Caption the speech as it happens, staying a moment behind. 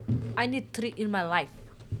I need 3 in my life.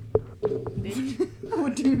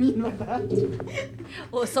 What do you mean by that?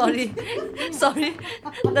 Oh, sorry. Sorry.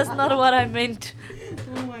 That's not what I meant.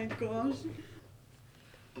 Oh my gosh.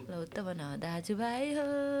 ल त भन दाजुभाइ हो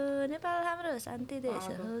नेपाल हाम्रो शान्ति देश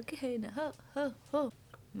हो कि होइन हो हो हो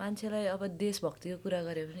मान्छेलाई अब देशभक्तिको कुरा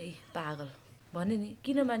गऱ्यो भने पागल भने नि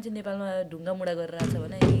किन मान्छे नेपालमा ढुङ्गा मुढा गरेर आएको छ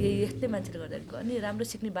भने यस्तै मान्छेले गर्दा अनि राम्रो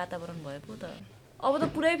सिक्ने वातावरण भयो पो त अब त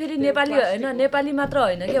पुरै फेरि नेपाली होइन नेपाली मात्र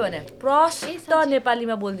होइन के भने प्रष्ट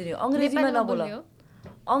नेपालीमा बोलिदिने अङ्ग्रेजीमा नबोल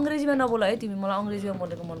अङ्ग्रेजीमा नबोल है तिमी मलाई अङ्ग्रेजीमा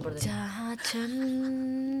बोलेको मन पर्दैन जहाँ छन्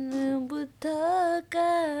बुद्धका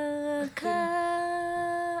आँखा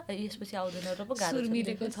यसपछि आउँदैन र पो गाह्रो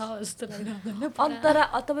अन्तरा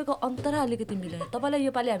तपाईँको अन्तरा अलिकति मिलेन तपाईँलाई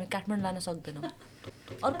योपालि हामी काठमाडौँ लान सक्दैनौँ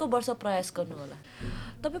अर्को वर्ष प्रयास गर्नु होला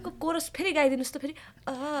तपाईँको कोरस फेरि गाइदिनुहोस् त फेरि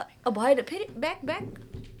भएन फेरि ब्याक ब्याक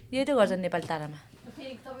यही त गर्छ नेपाली तारामा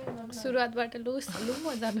सुरुवातबाट लो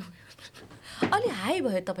मजा अलि हाई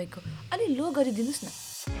भयो तपाईँको अलि लो गरिदिनुहोस् न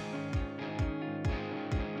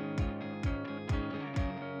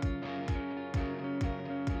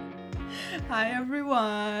Hi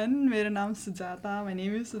everyone, my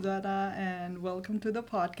name is Sujata and welcome to the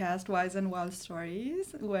podcast Wise and Wild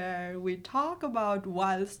Stories, where we talk about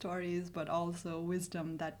wild stories but also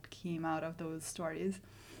wisdom that came out of those stories.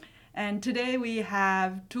 And today we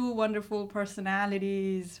have 2 wonderful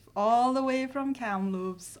personalities all the way from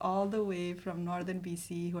Kamloops, all the way from northern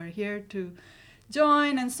BC, who are here to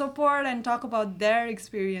join and support and talk about their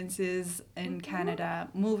experiences in Canada,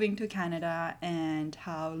 moving to Canada, and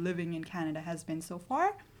how living in Canada has been so far.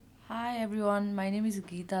 Hi everyone, my name is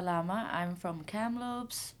Geeta Lama. I'm from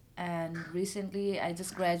Kamloops and recently I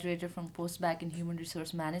just graduated from post-bac in Human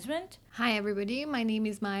Resource Management. Hi everybody, my name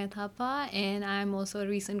is Maya Thapa and I'm also a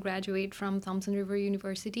recent graduate from Thompson River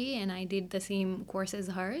University and I did the same course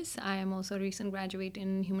as hers. I am also a recent graduate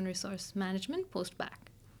in Human Resource Management post-bac.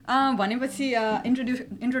 भनेपछि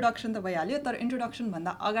introduction त भइहाल्यो तर introduction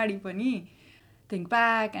भन्दा अगाडि पनि think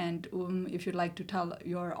back and if you'd like to tell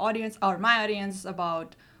your audience or my audience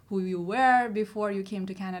about who you were before you came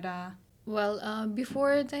to Canada. Well,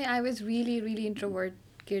 before that I was really introvert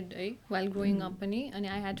kid while growing up and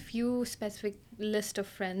I had few specific list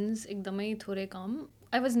of friends एकदमै थोरै कम.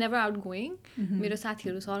 I was never outgoing. मेरो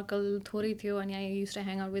साथीहरु circle थोरै थियो अनि I used to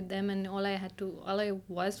hang out with them and all I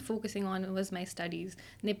was focusing on was my studies.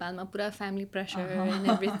 नेपालमा पुरा family pressure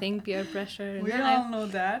and everything, peer pressure. We all know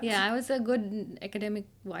that. Yeah, I was a good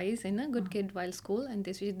academic wise and a good kid while school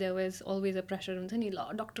and there was always a pressure हुन्छ नि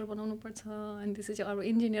ल doctor बनाउनु पर्छ अनि त्यसपछि अरु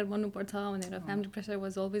engineer बन्नु पर्छ भनेर family pressure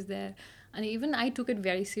was always there. And even I took it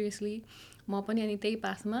very seriously. म पनि अनि त्यही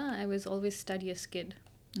पासमा I was always studious kid.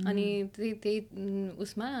 अनि त्यही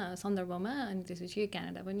उसमा सन्दर्भमा अनि त्यसपछि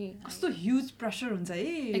क्यानाडा पनि कस्तो ह्युज प्रेसर हुन्छ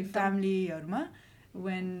है फ्यामिलीहरुमा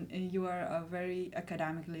when you are a very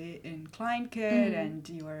academically inclined kid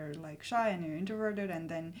and you are like shy and you're introverted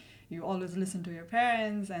and then you always listen to your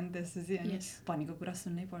parents and this is भनेको कुरा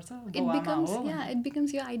सुन्नै पर्छ it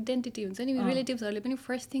becomes your identity हुन्छ नि relatives हरुले पनि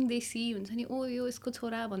first thing they see हुन्छ नि ओ यो यसको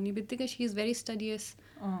छोरा भन्ने बित्तिकै she is very studious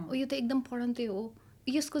ओ यो त एकदम पढन्ते हो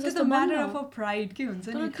यसको जस्तो matter of a pride के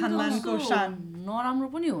हुन्छ नि खानदानको शान नराम्रो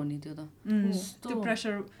पनि हो नि त्यो त त्यो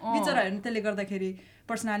प्रेसर बिचराहरु त्यसले गर्दाखेरि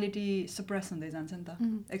पर्सनालिटी सप्रेस हुँदै जान्छ नि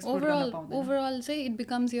त एक्सप्लोर गर्न पाउँदैन ओभरअल चाहिँ it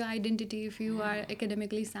becomes your identity if you are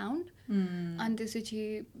academically sound अनि त्यसपछि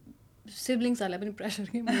siblingsहरुलाई पनि प्रेसर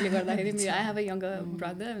के मैले गर्दाखेरि I have a younger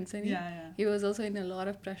brother हुन्छ नि he was also in a lot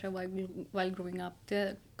of pressure while growing up the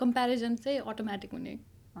comparison चाहिँ automatic हुने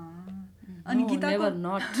अनि गीताको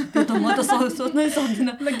नट त्यो त म त सोच्नै सक्दिन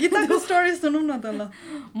ल गीताको स्टोरी सुनौं न त ल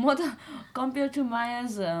म त कम्पेयर टु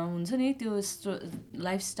मायाज हुन्छ नि त्यो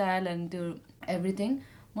लाइफस्टाइल एन्ड त्यो एभ्रिथिङ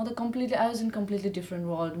म त completely I was in completely different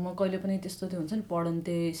world म कहिले पनि त्यस्तो त्यो हुन्छ नि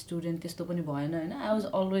पढन्ते स्टुडेन्ट त्यस्तो पनि भएन हैन I was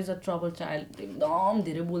always a trouble child एकदम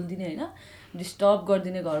धेरै बोल्दिने हैन डिस्टर्ब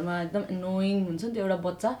गरिदिने घरमा एकदम एनोइङ हुन्छ नि त्यो एउटा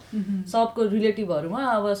बच्चा सबको रिलेटिभहरुमा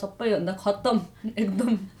अब सबैभन्दा खत्तम एकदम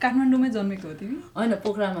काठमाडौँमै जन्मेको हो तिमी हैन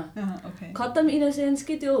पोखरामा खत्तम इन अ सेन्स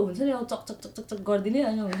कि त्यो हुन्छ नि अब चक चक चक चक गर्दिने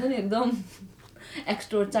अनि हुन्छ नि एकदम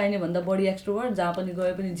एक्सट्रोभर्ट चाहिने भन्दा बढी एक्सट्रोभर्ट जहाँ पनि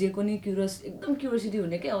गए पनि जे पनि क्युरियस एकदम क्युरियोसिटी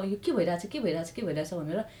हुने के अब यो के भइराछ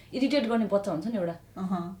भनेर इरिटेट गर्ने बच्चा हुन्छ नि एउटा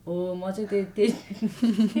हो म चाहिँ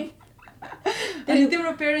त्यही अनि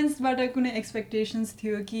तिम्रो पेरेन्ट्सबाट कुनै एक्सपेक्टेशन्स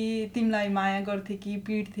थियो कि तिमीलाई माया गर्थे कि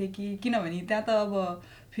पिट्थे कि किनभने त्यहाँ त अब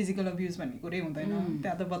फिजिकल अब्युज भन्ने कुरै हुँदैन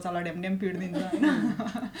त्यहाँ त बच्चालाई ड्याम पिट दिन्छ हैन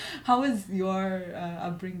how is your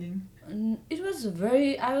upbringing it was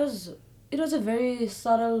very I was it was a very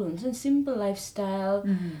subtle and simple lifestyle.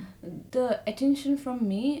 The attention from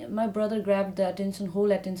me, my brother grabbed the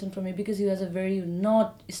whole attention from me because he was a very not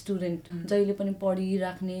student. जहिले पनि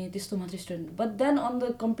पढिराख्ने त्यस्तो मात्रै student. But then on the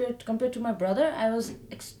compared to my brother, I was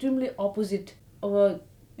extremely opposite.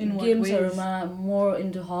 In what गेम्सहरुमा more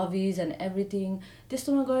into hobbies and everything.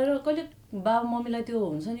 त्यस्तोमा गएर कहिले बाबा मम्मीलाई त्यो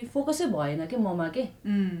हुन्छ नि फोकसै भएन के ममा के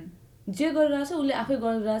जे गरिरहेछ उसले आफै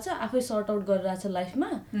गरिरहेछ आफै सर्ट आउट गरिरहेछ लाइफमा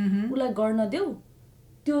उसलाई गर्न देऊ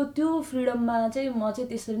त्यो त्यो फ्रिडममा चाहिँ म चाहिँ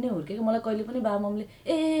त्यसरी नै हुर्केको मलाई कहिले पनि बाबा मम्मीले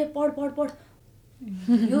ए पढ पढ पढ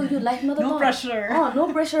यो लाइफमा त नो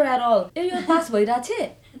प्रेसर एट अल ए यो पास भइरहेछ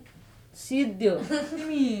सिद्धो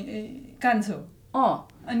तिमी कान्छौ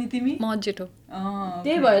अनि तिमी म जेठो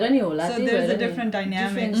त्यही भएर नि होला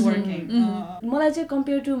मलाई चाहिँ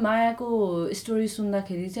कम्पेयर टु मायाको स्टोरी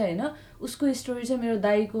सुन्दाखेरि चाहिँ हैन उसको स्टोरी चाहिँ मेरो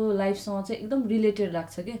दाइको लाइफसँग चाहिँ एकदम रिलेटेड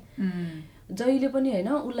लाग्छ के जहिले पनि हैन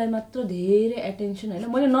उसलाई मात्र धेरै एटेन्सन हैन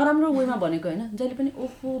मैले नराम्रो वेमा भनेको हैन जहिले पनि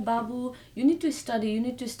ओहो बाबु you need to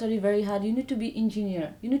study very hard you need to be engineer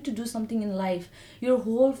you need to do something in life your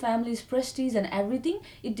whole families prestige and everything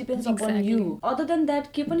it depends upon you other than that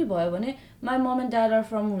के पनि भयो भने my mom and dad are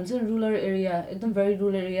from rural area, ekdam very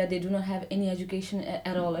rural area. They do not have any education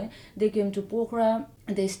at all. They came to Pokhara,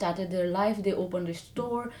 they started their life, they opened a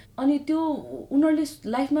store. अनि त्यो उनीहरूले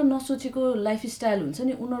लाइफमा नसोचेको lifestyle हुन्छ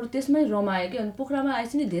नि उनीहरू त्यसमै रमायो के अनि पोखरामा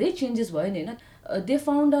आएपछि नि धेरै चेन्जेस भयो नि हैन they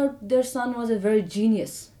found out there sun was a very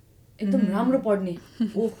genius एकदम राम्रो पढ्ने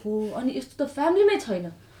ओहो अनि यस्तो त फ्यामिलीमै छैन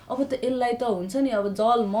अब त यसलाई त हुन्छ नि अब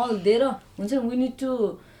जल मल दिएर हुन्छ नि we need to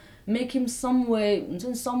make him some way हुन्छ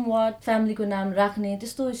नि सम वाट फ्यामिलीको नाम राख्ने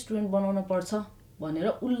त्यस्तो स्टुडेन्ट बनाउन पर्छ भनेर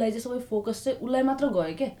उसलाई चाहिँ सबै फोकस चाहिँ उसलाई मात्र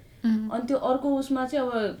गयो के अनि त्यो अर्को उसमा चाहिँ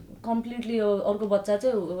अब कम्प्लिटली अर्को बच्चा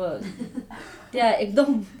चाहिँ अब त्यहाँ एकदम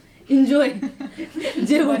इन्जोय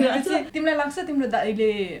जे भइरहेछ तिमीलाई लाग्छ तिम्रो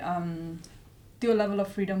दाइले त्यो लेभल अफ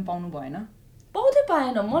फ्रिडम पाउनु भएन पाउँदै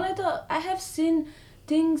पाएन मलाई त I have seen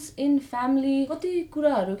things in family कति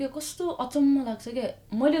कुराहरू के कस्तो अचम्म लाग्छ के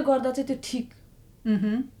मैले गर्दा चाहिँ त्यो ठिक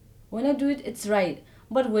when I do it it's right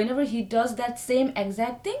but whenever he does that same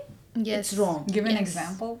exact thing it's wrong. Give an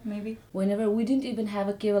example maybe. Whenever we didn't even have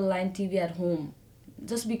a cable line TV at home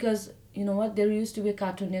just because you know what there used to be a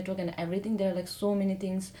Cartoon Network and everything there are like so many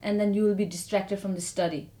things and then you will be distracted from the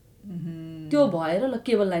study त्यो भएर ल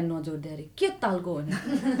cable line नजोड्दै अरे के तालको हो नि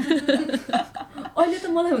अहिले त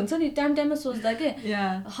मलाई हुन्छ नि टाइममा सोच्दा के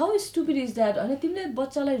हाउ स्टुपिड इज द्याट होइन तिमीले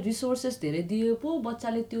बच्चालाई रिसोर्सेस धेरै दियो पो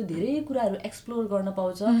बच्चाले त्यो धेरै कुराहरू एक्सप्लोर गर्न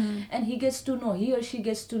पाउँछ and he gets to know Hee or C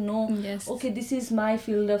gets to know okay this is my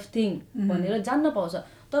field of thing भनेर जान्न पाउँछ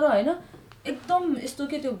तर होइन एकदम यस्तो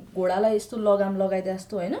के त्यो घोडालाई यस्तो लगाम लगाइदिए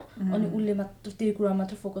जस्तो होइन अनि उसले मात्र त्यही कुरा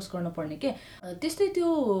मात्र फोकस गर्न पर्ने के त्यस्तै त्यो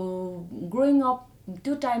ग्रोइङ अप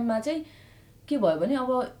त्यो टाइममा चाहिँ के भयो भने अब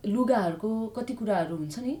लुगाहरूको कति कुराहरू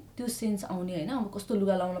हुन्छ नि त्यो सेन्स आउने होइन अब कस्तो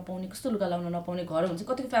लुगा लाउन पाउने कस्तो लुगा लाउन नपाउने घर हुन्छ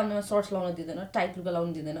कतिको फ्यामिलीमा सर्ट्स लाउन दिँदैन टाइट लुगा लाउन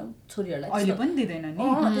दिँदैन छोरीहरूलाई अहिले पनि दिँदैन नि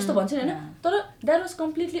त्यस्तो भन्छ नि होइन तर that was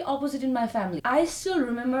completely opposite in my family I still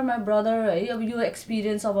remember my brother है अब यो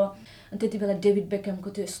एक्सपिरियन्स अब त्यति बेला डेभिड बेकहमको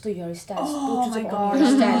त्यो यस्तो hair style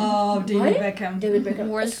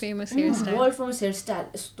world famous hair style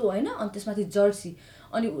यस्तो होइन अनि त्यसमाथि जर्सी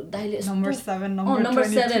अनि दाइले नम्बर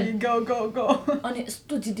 7 गो अनि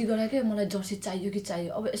यस्तो जिद्दी गरे के मलाई जर्सी चाहियो कि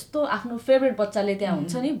चाहियो अब यस्तो आफ्नो फेभरेट बच्चाले त्यहाँ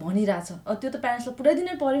हुन्छ नि भनिरहेछ अब त्यो त प्यारेन्ट्सलाई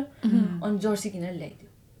पुऱ्याइदिनै पर्यो अनि जर्सी किनेर ल्याइदियो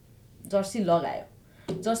जर्सी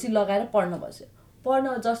लगाएर पढ्न बस्यो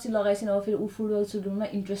जर्सी लगाएपछि अब फेरि ऊ फुटबल सुटबलमा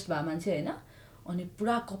इन्ट्रेस्ट भयो मान्छे होइन अनि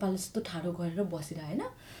पुरा कपाल यस्तो ठाडो गरेर बसिरह होइन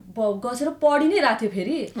बसेर पढि नै रहेको थियो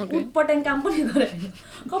फेरि उटपट्याङ काम पनि गरे होइन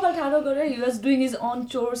कपाल ठाडो गरेर he was doing his own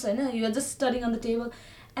chores होइन he was just studying on the table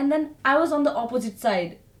and then I was on the opposite side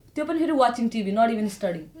त्यो पनि फेरि watching TV not even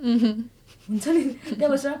studying हुन्छ नि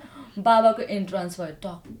त्यहाँ बसेर बाबाको एन्ट्रान्स भयो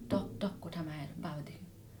टक टक टक कोठामा आएर बाबा देख्यो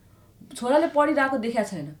छोराले पढिरहेको देखाएको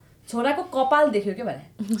छैन छोराको कपाल देख्यो के भने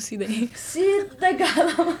सिधै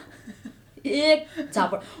गालामा एक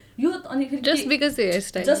झापड यो अनि फेरि just because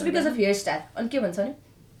of hair style अनि के भन्छ भने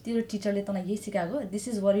तेरो टिचरले तँलाई यही सिकाएको this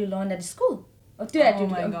is where you learn at school त्यो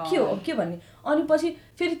एटिट्युड के हो के भन्ने अनि पछि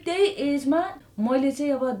फेरि त्यही एजमा मैले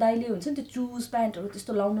चाहिँ अब दाइले हुन्छ नि त्यो चुज प्यान्टहरू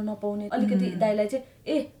त्यस्तो लाउन नपाउने अलिकति दाइलाई चाहिँ ए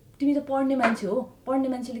तिमी त पढ्ने मान्छे हो पढ्ने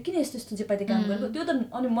मान्छेले किन यस्तो यस्तो जे पाइते काम गरेको त्यो त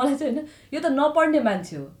अनि मलाई चाहिँ होइन यो त नपढ्ने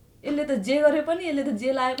मान्छे हो यसले त जे गरे पनि यसले त जे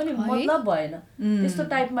लाए पनि मतलब भएन त्यस्तो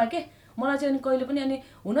टाइपमा के मलाई चाहिँ अनि कहिले पनि अनि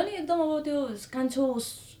हुन नि एकदम अब त्यो कान्छो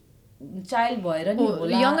चाइल्ड भएर नि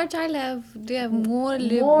होला younger child have more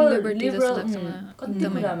liberty जस्तो लाग्छ कति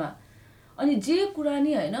कुरामा अनि जे कुरा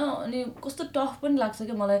नि होइन अनि कस्तो टफ पनि लाग्छ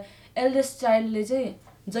कि मलाई एल्डेस्ट चाइल्डले चाहिँ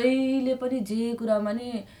जहिले पनि जे कुरामा नि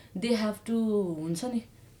दे हेभ टु हुन्छ नि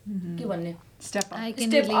के भन्ने Step up. I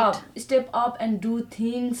can relate. step up and do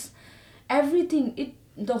things, everything.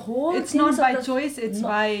 The whole It's things not of by the- choice, it's no,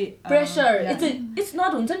 by pressure. yeah. It's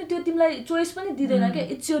not हुन्छ नि त्यो तिमीलाई choice पनि दिदैन के,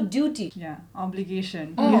 it's your duty. Yeah,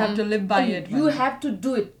 obligation. You have to live by And it. you भन्ने. have to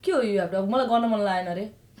do it. के हो you have to, मलाई गर्न मन लागेन रे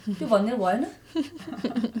त्यो भन्ने भएन,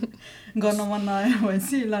 गर्न मन नआयो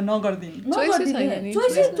भनेपछि ल नगर्दिने Choices छैन नि,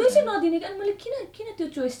 choice नदिने कि अनि मैले किन त्यो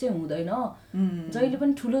choice चाहिँ हुँदैन, जहिले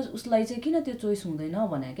पनि ठुलो उसलाई चाहिँ किन त्यो choice हुँदैन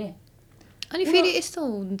भने के. अनि फेरि यस्तो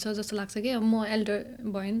हुन्छ जस्तो लाग्छ कि अब म एल्डर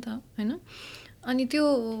भयो नि त होइन, अनि त्यो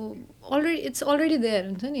इट्स अलरेडी देयर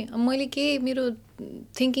हुन्छ नि. अब मैले के मेरो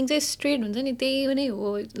थिङ्किङ चाहिँ स्ट्रेट हुन्छ नि, त्यही नै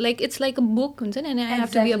हो. Like it's like a book हुन्छ नि, अनि I have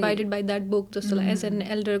to be abided by that book जस्तो लाग्छ. एज एन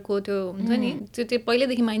एल्डरको त्यो हुन्छ नि, त्यो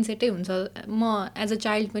पहिल्यैदेखि माइन्डसेटै हुन्छ. म एज अ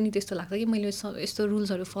चाइल्ड पनि त्यस्तो लाग्छ कि मैले यस्तो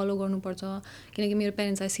रुल्सहरू फलो गर्नुपर्छ किनकि मेरो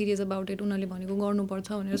parents are serious about it, उनीहरूले भनेको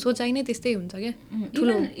गर्नुपर्छ भनेर सोचाइ नै त्यस्तै हुन्छ क्या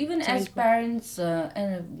ठुलो. इभन एज प्यारेन्ट्स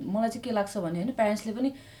मलाई चाहिँ के लाग्छ भने होइन, प्यारेन्ट्सले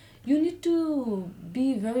पनि you need to be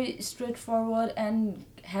very straightforward and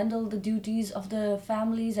handle the duties of the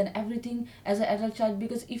families and everything as an adult child,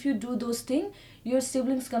 because if you do those things your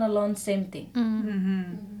siblings gonna learn same thing.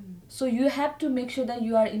 So you have to make sure that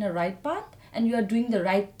you are in a right path and you are doing the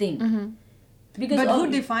right thing. Because But who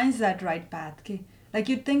defines that right path? के like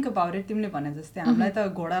you think about it, तिमीले भने जस्तै हामीलाई त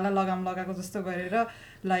घोडालाई लगाम लगाएको जस्तो गरेर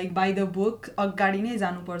लाइक बाई द बुक अगाडि नै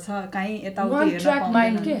जानुपर्छ, कहीँ यताउति हेर्न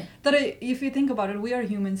पाउँदैन. तर if you think about it, we are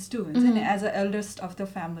humans टु हुन्छ नि. As a eldest of the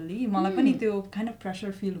family मलाई पनि त्यो काइन्ड अफ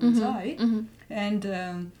प्रेसर फिल हुन्छ है. एन्ड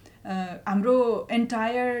हाम्रो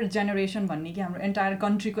एन्टायर जेनेरेसन भन्ने कि हाम्रो एन्टायर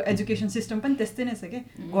कन्ट्रीको एजुकेसन सिस्टम पनि त्यस्तै नै छ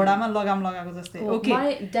कि घोडामा लगाम लगाएको जस्तै. ओके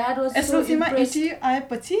एसएलसीमा 80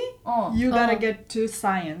 आएपछि you gotta get to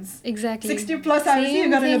science. Exactly. 60 plus आएपछि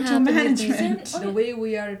you gotta get to management. The way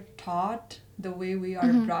we are taught, the way we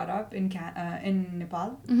are brought up in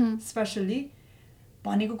Nepal, especially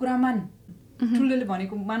भनेको कुरा मान, ठुलोले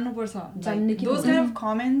भनेको मान्नुपर्छ. Those kind of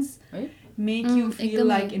comments make you feel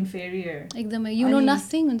like inferior. एकदमै you know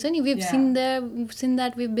nothing हुन्छ नि. we've seen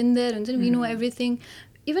that, we've been there हुन्छ नि. we know everything.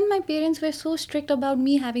 Even my parents were so strict about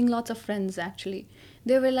me having lots of friends actually.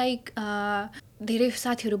 They were like धेरै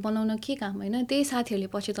साथीहरू बनाउन के काम होइन, त्यही साथीहरूले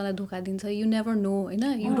पछि तँलाई धोका दिन्छ. you never know होइन,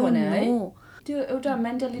 you don't know. त्यो एउटा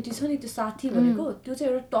मेन्टालिटी छ नि, त्यो साथी भनेको त्यो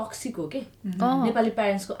चाहिँ एउटा टक्सिक हो के. नेपाली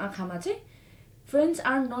प्यारेन्ट्सको आँखामा चाहिँ friends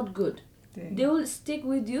are not good. They will stick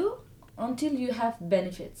with you until you have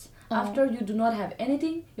benefits. After you do not have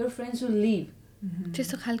anything, your friends will leave.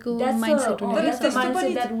 त्यस्तो खालको That's माइन्डसेट the- हुन्छ. that's the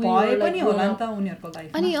mindset that we भए were like पनि होला नि grown त up. उनीहरूको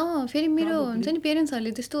लाइफमा. अनि फेरि मेरो हुन्छ नि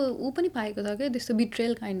पेरेन्ट्सहरूले त्यस्तो ऊ पनि पाएको छ क्या, त्यस्तो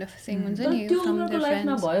बिट्रेल काइन्ड अफ थिङ हुन्छ तर नि त्यो फ्रम उनीहरूको देयर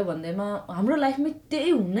लाइफमा फ्रेन्ड्स. भयो भन्दैमा हाम्रो लाइफमा त्यही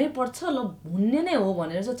हुनै पर्छ ल, हुने नै हो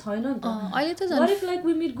भनेर चाहिँ छैन नि त. अहिले त What if like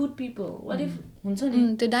we meet good people? What if हुन्छ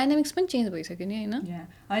नि त्यो डाइनामिक्स पनि चेन्ज भइसक्यो नि होइन.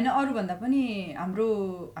 होइन अरूभन्दा पनि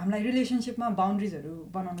हामीलाई रिलेसनसिपमा बााउन्ड्रिजहरू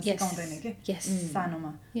बनाउन सिकाउँदैन के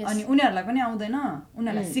सानोमा. अनि उनीहरूलाई पनि आउँदैन,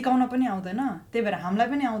 उनीहरूलाई सिकाउन पनि आउँदैन, त्यही भएर हामीलाई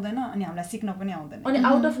पनि आउँदैन अनि हामीलाई सिक्न पनि आउँदैन. अनि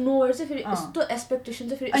आउट अफ नोवेयर चाहिँ फेरि यस्तो एक्सपेक्टेसन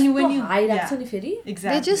चाहिँ फेरि अनि when यस्तो you- हाई राख्छ नि फेरि.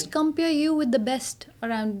 They just compare you with the best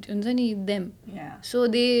around हुन्छ नि them. So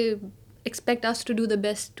they expect us to do the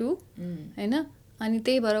best too होइन. अनि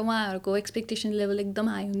त्यही भएर उहाँहरूको एक्सपेक्टेसन लेभल एकदम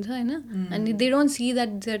हाई हुन्छ होइन. अनि they don't see that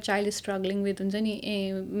their child is struggling with हुन्छ नि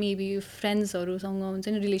मेबी फ्रेन्ड्सहरूसँग हुन्छ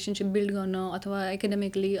नि रिलेसनसिप बिल्ड गर्न अथवा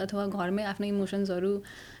एकाडेमिकली अथवा घरमै आफ्नो इमोसन्सहरू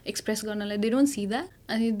एक्सप्रेस गर्नलाई. दे डोन्ट सी द्याट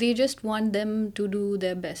अनि they just want them to do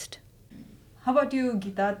their best. How about you,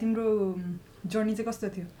 Geeta? तिम्रो जर्नी चाहिँ कस्तो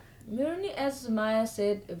थियो? मेरो नि as Maya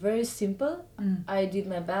said very simple. I did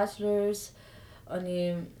my bachelor's अनि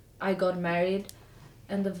I got married.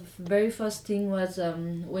 And the very first thing was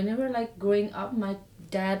whenever like growing up, my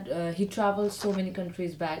dad he traveled so many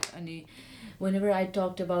countries back, and whenever I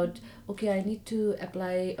talked about okay I need to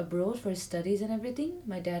apply abroad for studies and everything,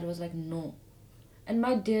 my dad was like no. And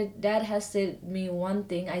my dad has said me one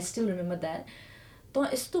thing, I still remember that. त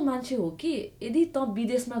यस्तो मान्छे हो कि यदि त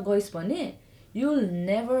विदेशमा गइस् भने you will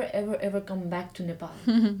never ever ever come back to Nepal.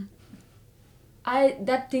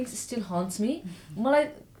 That thing still haunts me. मलाई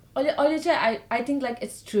अहिले चाहिँ I think like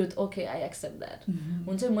it's truth. Okay I accept that.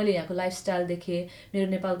 हुन्छ मैले यहाँको लाइफस्टाइल देखेँ, मेरो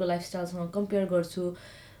नेपालको लाइफस्टाइलसँग कम्पेयर गर्छु.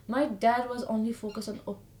 My dad was only focus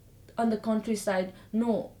on the country side.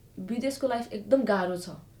 No, विदेशको लाइफ एकदम गाह्रो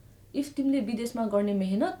छ. इफ तिमीले विदेशमा गर्ने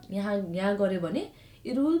मेहनत यहाँ गऱ्यो भने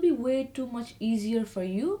it will be way too much easier for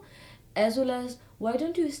you, as well as why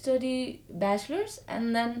don't you study bachelor's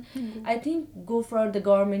and then I think go for the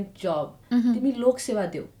government job. तिमी लोक सेवा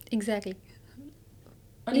देऊ. Exactly.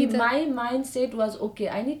 And my mindset was okay,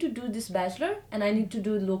 I need to do this bachelor and I need to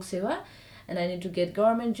do Lok Seva, and I need to get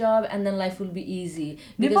government job, and then life will be easy.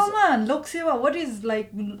 Nepalma Lok Seva, what is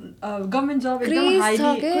like government job Craze एकदम छ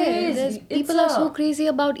highly के craze. There's- It's people are so a- crazy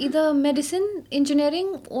about either medicine,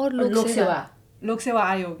 engineering or Lok Lok Seva. Seva. Lok Seva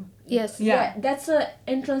Ayog. Yes. Yeah. That's a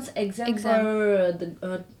entrance exam. For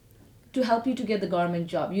the to help you to get the government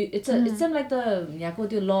job. It's like the यहाँको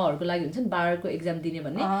त्यो लहरुको लागि हुन्छ नि बारको exam दिने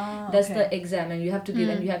भन्ने. That's the exam, and you have to give,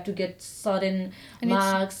 and you have to get certain And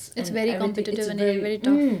marks. It's and very everything. competitive It's and very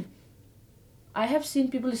tough. I have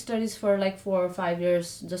seen people studies for like 4 or 5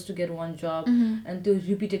 years just to get one job, and to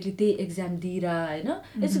repeatedly they exam dira, you know.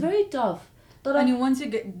 It's very tough. And once you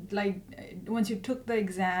get once you took the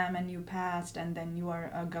exam and you passed, and then you are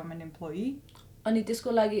a government employee. अनि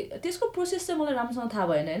त्यसको लागि त्यसको process चाहिँ मलाई राम्रोसँग थाहा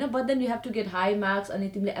भएन हैन, but then you have to get high marks, अनि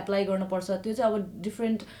तिमीले एप्लाई गर्नुपर्छ, त्यो चाहिँ अब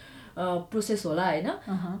डिफ्रेन्ट प्रोसेस होला हैन.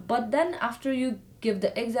 But then after you give the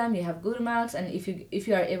exam, you have good marks, and if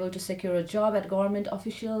you are able to secure a job at government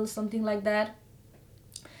officials, something like that,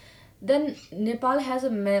 then Nepal has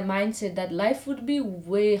a mindset that life would be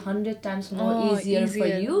way 100 times more easier for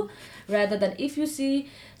you, rather than if you see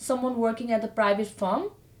someone working at the private firm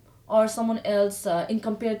or someone else in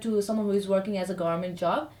compared to someone who is working as a government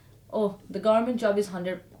job. Oh, the government job is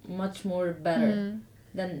 100 much more better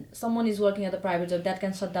than someone is working at the private job that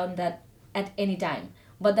can shut down that at any time.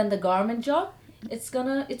 But then the government job,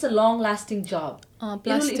 it's a long lasting job.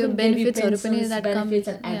 Plus It will the even give you benefits pensions, that benefits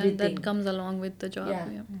comes, and everything. that comes along with the job. Yeah.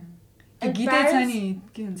 And गीतै छ parents- नि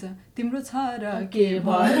के हुन्छ तिम्रो छ र के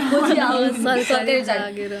भयो पछि आउँछ सरकारी सकेर जाने.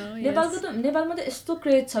 जागिर, नेपालको त नेपालमा त यस्तो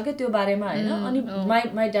क्रेज छ क्या त्यो बारेमा हैन. अनि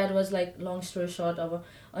my dad was like long story short अब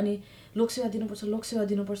अनि लोकसेवा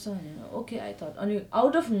दिनुपर्छ हैन. ओके आई थट अनि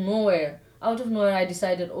out of nowhere I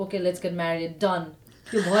decided okay let's get married done.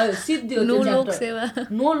 त्यो भयो सिद्धियो No त्यो Lok chapter.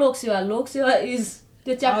 Seva. No Lok Sewa is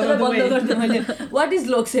त्यो च्याप्टर Out of the बन्द way. गर्दै मैले व्हाट इज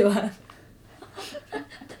लोकसेवा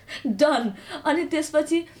डन. अनि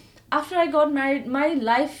त्यसपछि after I got married, my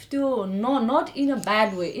life त्यो not in a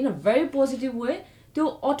bad way, in a very positive way, त्यो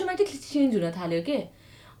automatically change हुन थाल्यो के.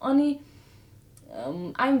 अनि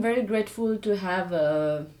I'm very grateful to have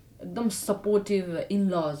एकदम supportive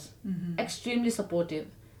in-laws, extremely supportive.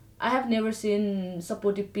 I have never seen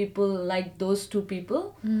supportive people like those two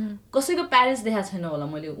people. कसैको parents देखाएको छैन होला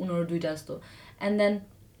मैले उनीहरू दुईटा जस्तो. एन्ड देन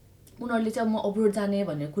उनीहरूले चाहिँ म अब्रोड जाने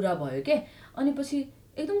भन्ने कुरा भयो के. अनि पछि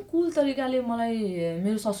एकदम कुल तरिकाले मलाई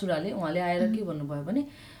मेरो ससुराले उहाँले आएर के भन्नुभयो भने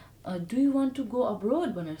do you want to go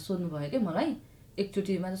abroad भनेर सोध्नुभयो क्या मलाई.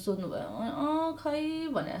 एकचोटिमा चाहिँ सोध्नुभयो खै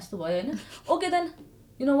भने जस्तो भयो होइन. Okay then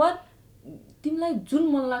you know what, तिमीलाई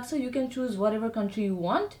जुन मन लाग्छ you can choose what ever country you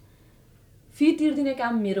want. Fee तिर्दिने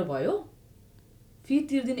काम मेरो भयो. फी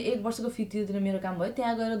तिर्दिने 1 वर्षको फी तिर्दिने मेरो काम भयो.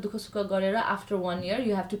 त्यहाँ गएर दुःख सुख गरेर after 1 year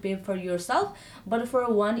you have to pay for your self. But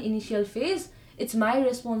for one initial phase it's my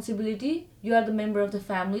responsibility. You are the member of the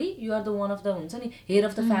family. You are the one of the हुन्छ नि head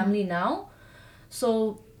of the family now. So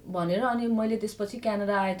भनेर अनि मैले त्यसपछि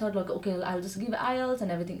Canada I thought like okay I'll just give IELTS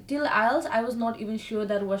and everything. Till IELTS I was not even sure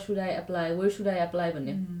that what should I apply, where should I apply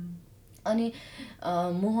भन्ने. अनि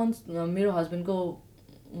मोहन मेरो हस्बेन्डको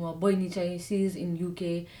बहिनी चाहिँ सी इज इन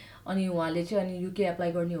युके. अनि उहाँले चाहिँ अनि युके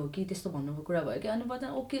एप्लाई गर्ने हो कि त्यस्तो भन्नुको कुरा भयो कि. अनि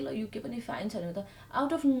बता ओके ल युके पनि फाइन छ नि त.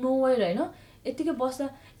 आउट अफ नोवेयर होइन यतिकै बस्दा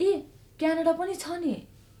ए क्यानाडा पनि छ नि.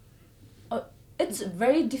 It's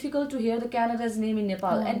very difficult to hear the Canada's name in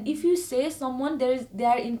Nepal. And if you say someone they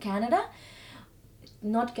are in Canada,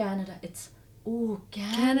 not Canada, it's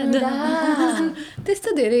Canada.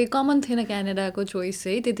 त्यस्तो धेरै कमन थिएन क्यानाडाको चोइस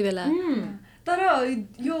है त्यति बेला. तर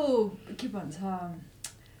यो के भन्छ,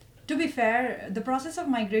 to be fair, the process of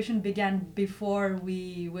migration began before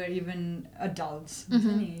we were even adults.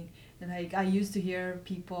 Like I used to hear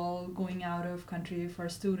people going out of country for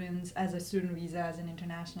students as a student visa, as an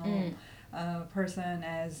international person,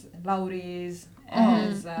 as laures,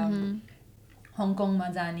 as Hong Kong ma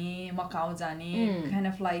jane, Macau jane, kind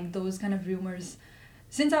of like those kind of rumors.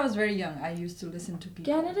 Since I was very young, I used to listen to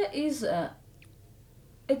people. Canada is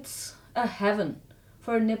it's a heaven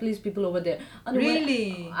for Nepalese people over there. And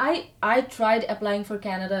really? I tried applying for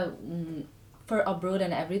Canada for abroad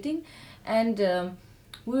and everything, and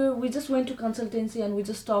we just went to consultancy and we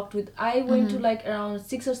just talked with. I went to like around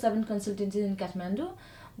 6 or 7 consultancies in Kathmandu,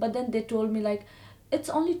 but then they told me like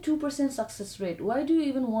it's only 2% success rate. Why do you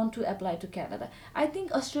even want to apply to Canada? I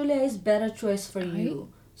think Australia is better choice for you.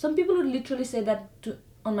 Some people would literally say that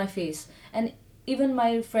on my face, and even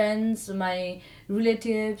my friends, my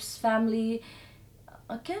relatives, family.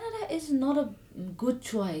 Canada is not a good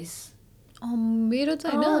choice. मेरो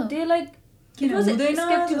त हैन They like किन हुँदैन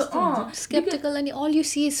जस्तो हुन्छ। Sceptical अनि all you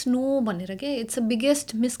see is snow भनेर के it's the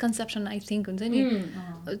biggest misconception I think हुन्छ नि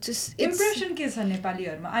just इम्प्रेसन के छ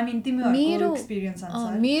नेपालीहरुमा आई मिन तिमीहरुको एक्सपीरियन्स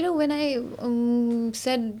अनुसार मेरो when I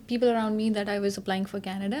said people around me that I was applying for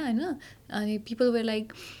Canada हैन अनि people were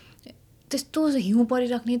like त्यस्तो हिउँ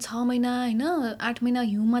परिराख्ने 6 महिना हैन 8 महिना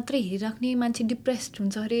हिउँ मात्रै हेरिराख्ने मान्छे डिप्रेस्ड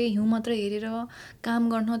हुन्छ अरे हिउँ मात्रै हेरेर काम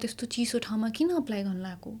गर्न त्यस्तो चिसो ठाउँमा किन अप्लाई गर्न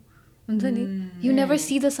लाग्यो हुन्छ नि you never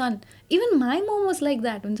see the sun even my mom was like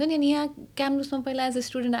that हुन्छ नि अनि यहाँ क्याम्पसमा पहिला एज अ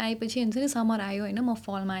स्टुडेन्ट आएपछि हुन्छ नि समर आयो होइन म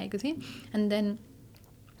फलमा आएको थिएँ एन्ड देन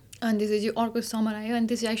अनि त्यसपछि अर्को समर आयो अनि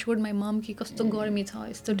त्यसपछि आई सोड माई मम कि कस्तो गर्मी छ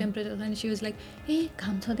यस्तो टेम्परेचर छ अनि सी वाज लाइक ए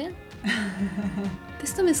घाम छ त्यहाँ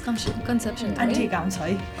त्यस्तो मिसकन्सेप्सन आन्टी घाम छ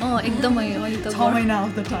है एकदमै अहिले त 6 महिना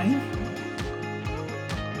अफ द टाइम